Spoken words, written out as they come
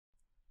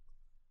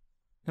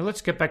Now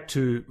let's get back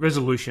to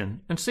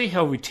resolution and see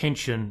how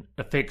retention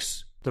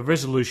affects the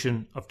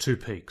resolution of two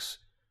peaks.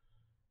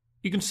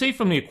 You can see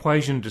from the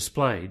equation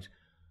displayed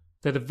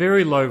that a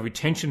very low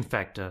retention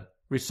factor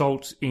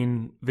results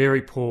in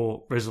very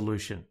poor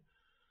resolution.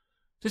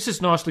 This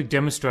is nicely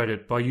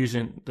demonstrated by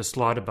using the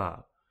slider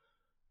bar.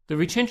 The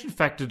retention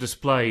factor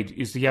displayed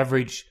is the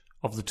average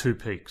of the two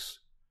peaks.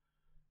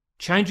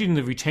 Changing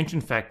the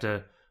retention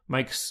factor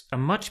makes a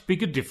much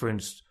bigger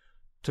difference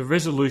to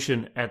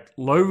resolution at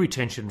low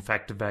retention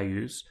factor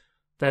values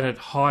than at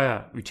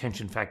higher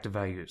retention factor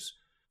values.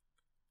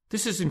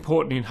 This is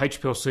important in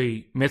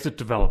HPLC method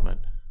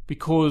development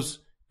because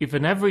if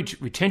an average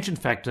retention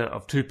factor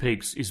of two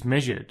peaks is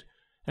measured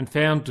and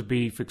found to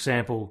be, for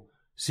example,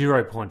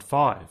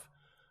 0.5,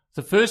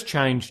 the first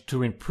change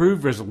to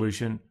improve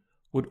resolution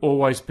would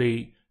always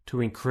be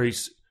to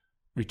increase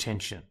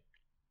retention.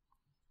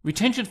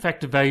 Retention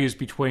factor values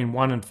between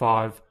 1 and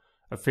 5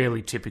 are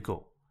fairly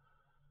typical.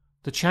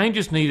 The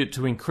changes needed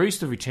to increase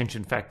the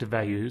retention factor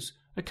values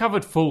are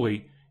covered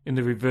fully in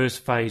the reverse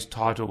phase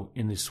title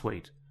in this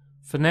suite.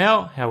 For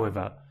now,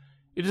 however,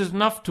 it is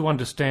enough to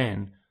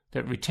understand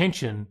that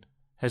retention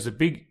has a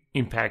big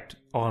impact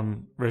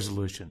on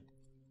resolution.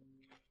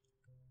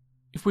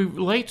 If we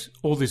relate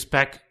all this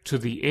back to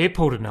the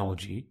airport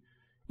analogy,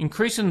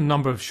 increasing the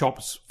number of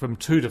shops from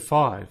 2 to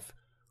 5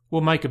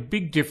 will make a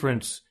big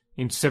difference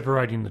in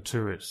separating the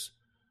tourists.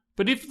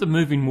 But if the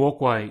moving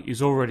walkway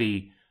is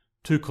already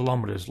 2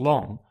 kilometres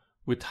long,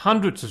 with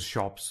hundreds of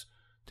shops,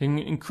 then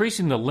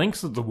increasing the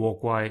length of the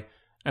walkway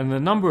and the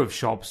number of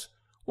shops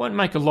won't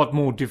make a lot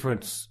more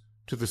difference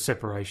to the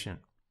separation.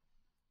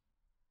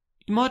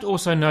 You might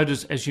also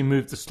notice as you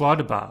move the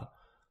slider bar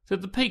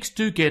that the peaks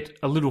do get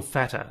a little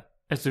fatter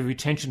as the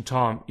retention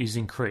time is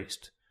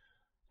increased.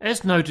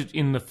 As noted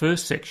in the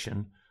first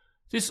section,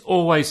 this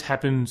always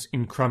happens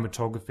in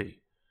chromatography,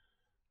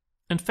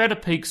 and fatter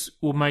peaks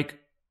will make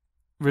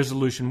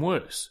resolution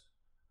worse.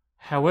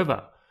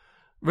 However,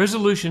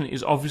 resolution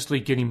is obviously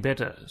getting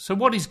better, so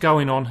what is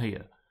going on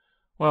here?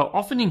 Well,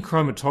 often in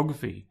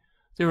chromatography,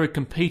 there are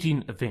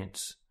competing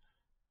events.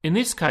 In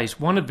this case,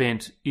 one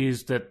event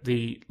is that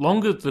the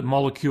longer the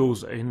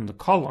molecules are in the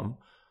column,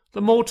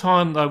 the more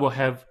time they will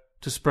have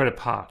to spread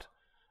apart,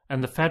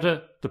 and the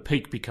fatter the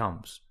peak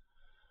becomes.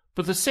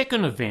 But the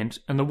second event,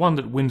 and the one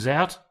that wins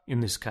out in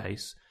this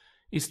case,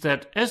 is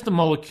that as the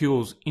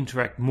molecules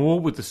interact more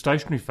with the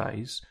stationary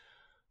phase,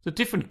 the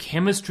different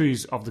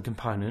chemistries of the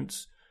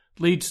components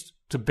leads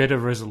to better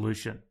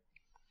resolution.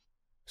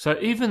 So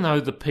even though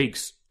the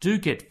peaks do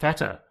get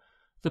fatter,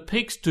 the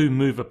peaks do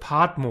move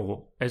apart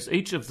more as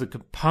each of the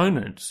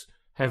components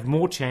have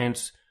more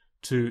chance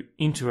to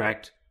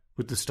interact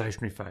with the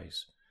stationary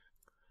phase.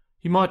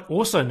 You might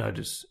also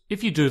notice,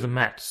 if you do the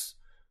maths,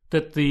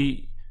 that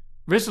the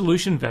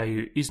resolution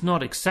value is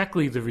not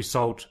exactly the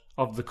result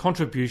of the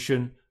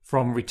contribution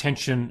from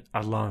retention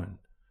alone.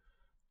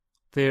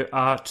 There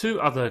are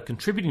two other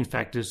contributing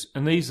factors,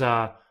 and these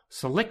are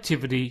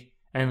selectivity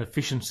and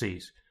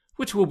efficiencies,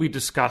 which will be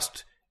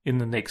discussed in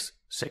the next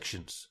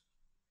sections.